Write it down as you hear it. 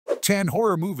10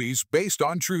 horror movies based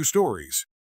on true stories.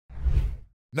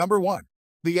 Number 1.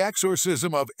 The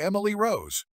Exorcism of Emily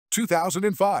Rose,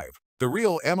 2005. The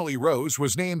real Emily Rose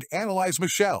was named Anneliese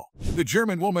Michel. The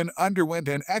German woman underwent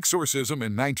an exorcism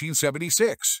in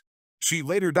 1976. She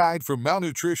later died from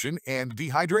malnutrition and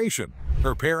dehydration.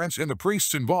 Her parents and the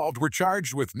priests involved were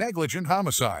charged with negligent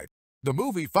homicide. The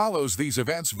movie follows these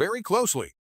events very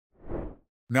closely.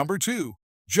 Number 2.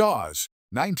 Jaws,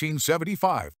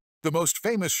 1975. The most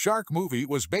famous shark movie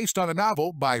was based on a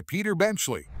novel by Peter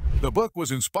Benchley. The book was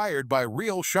inspired by a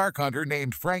real shark hunter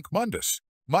named Frank Mundus.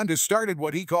 Mundus started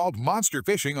what he called monster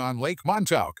fishing on Lake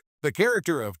Montauk. The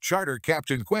character of Charter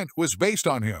Captain Quint was based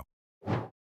on him.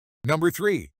 Number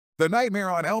 3. The Nightmare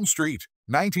on Elm Street,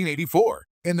 1984.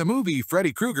 In the movie,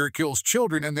 Freddy Krueger kills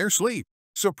children in their sleep.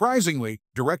 Surprisingly,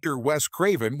 director Wes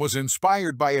Craven was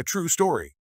inspired by a true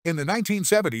story. In the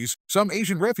 1970s, some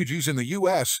Asian refugees in the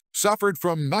U.S. suffered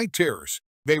from night terrors.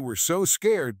 They were so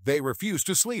scared they refused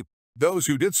to sleep. Those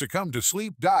who did succumb to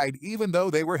sleep died even though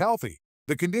they were healthy.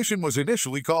 The condition was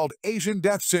initially called Asian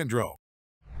Death Syndrome.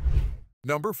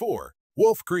 Number 4.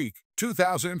 Wolf Creek,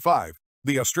 2005.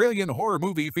 The Australian horror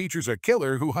movie features a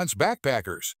killer who hunts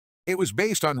backpackers. It was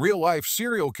based on real-life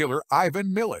serial killer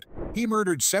Ivan Millet. He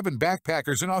murdered 7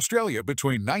 backpackers in Australia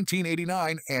between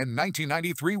 1989 and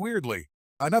 1993 weirdly.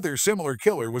 Another similar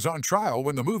killer was on trial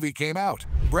when the movie came out.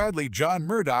 Bradley John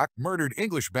Murdoch murdered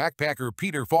English backpacker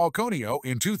Peter Falconio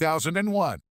in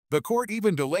 2001. The court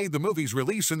even delayed the movie's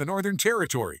release in the Northern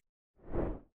Territory.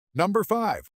 Number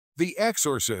 5. The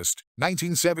Exorcist,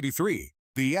 1973.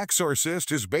 The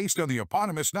Exorcist is based on the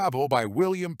eponymous novel by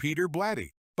William Peter Blatty,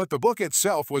 but the book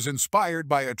itself was inspired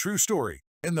by a true story.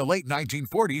 In the late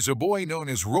 1940s, a boy known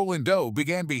as Roland Doe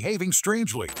began behaving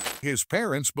strangely. His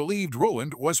parents believed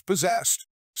Roland was possessed.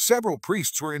 Several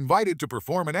priests were invited to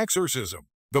perform an exorcism.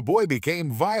 The boy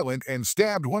became violent and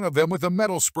stabbed one of them with a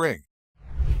metal spring.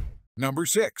 Number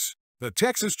 6. The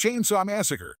Texas Chainsaw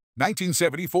Massacre,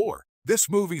 1974. This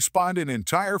movie spawned an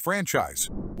entire franchise.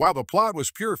 While the plot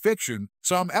was pure fiction,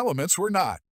 some elements were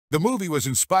not. The movie was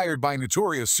inspired by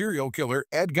notorious serial killer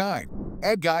Ed Gein.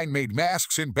 Ed Gein made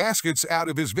masks and baskets out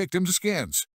of his victims'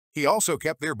 skins. He also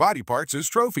kept their body parts as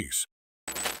trophies.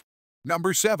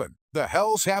 Number 7. The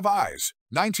Hells Have Eyes,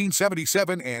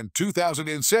 1977 and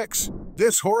 2006.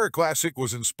 This horror classic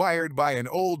was inspired by an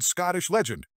old Scottish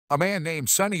legend. A man named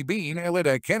Sonny Bean led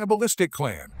a cannibalistic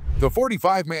clan. The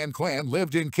 45-man clan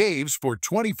lived in caves for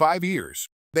 25 years.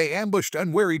 They ambushed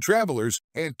unwary travelers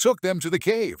and took them to the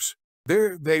caves.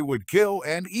 There they would kill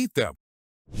and eat them.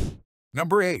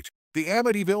 Number 8. The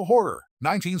Amityville Horror,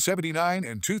 1979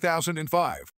 and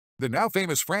 2005. The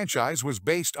now-famous franchise was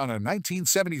based on a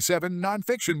 1977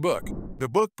 nonfiction book. The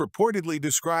book purportedly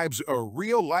describes a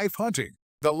real-life haunting.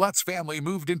 The Lutz family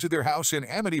moved into their house in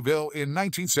Amityville in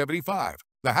 1975.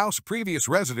 The house's previous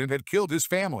resident had killed his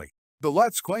family. The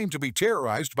Lutz claimed to be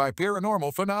terrorized by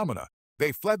paranormal phenomena.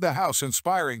 They fled the house,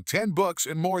 inspiring 10 books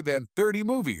and more than 30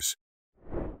 movies.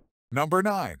 Number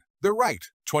 9. The Rite,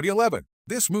 2011.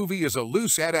 This movie is a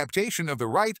loose adaptation of The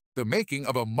Rite, the making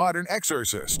of a modern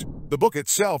exorcist. The book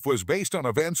itself was based on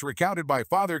events recounted by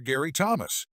Father Gary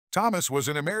Thomas. Thomas was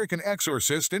an American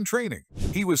exorcist in training.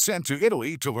 He was sent to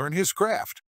Italy to learn his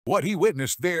craft. What he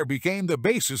witnessed there became the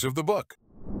basis of the book.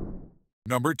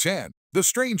 Number 10. The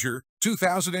Stranger,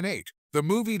 2008. The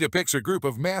movie depicts a group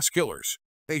of mass killers.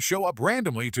 They show up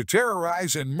randomly to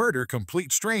terrorize and murder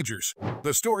complete strangers.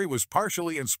 The story was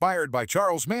partially inspired by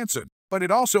Charles Manson, but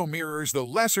it also mirrors the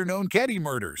lesser-known Keddy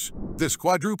murders. This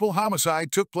quadruple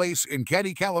homicide took place in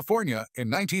Keddy, California in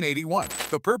 1981.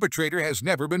 The perpetrator has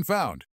never been found.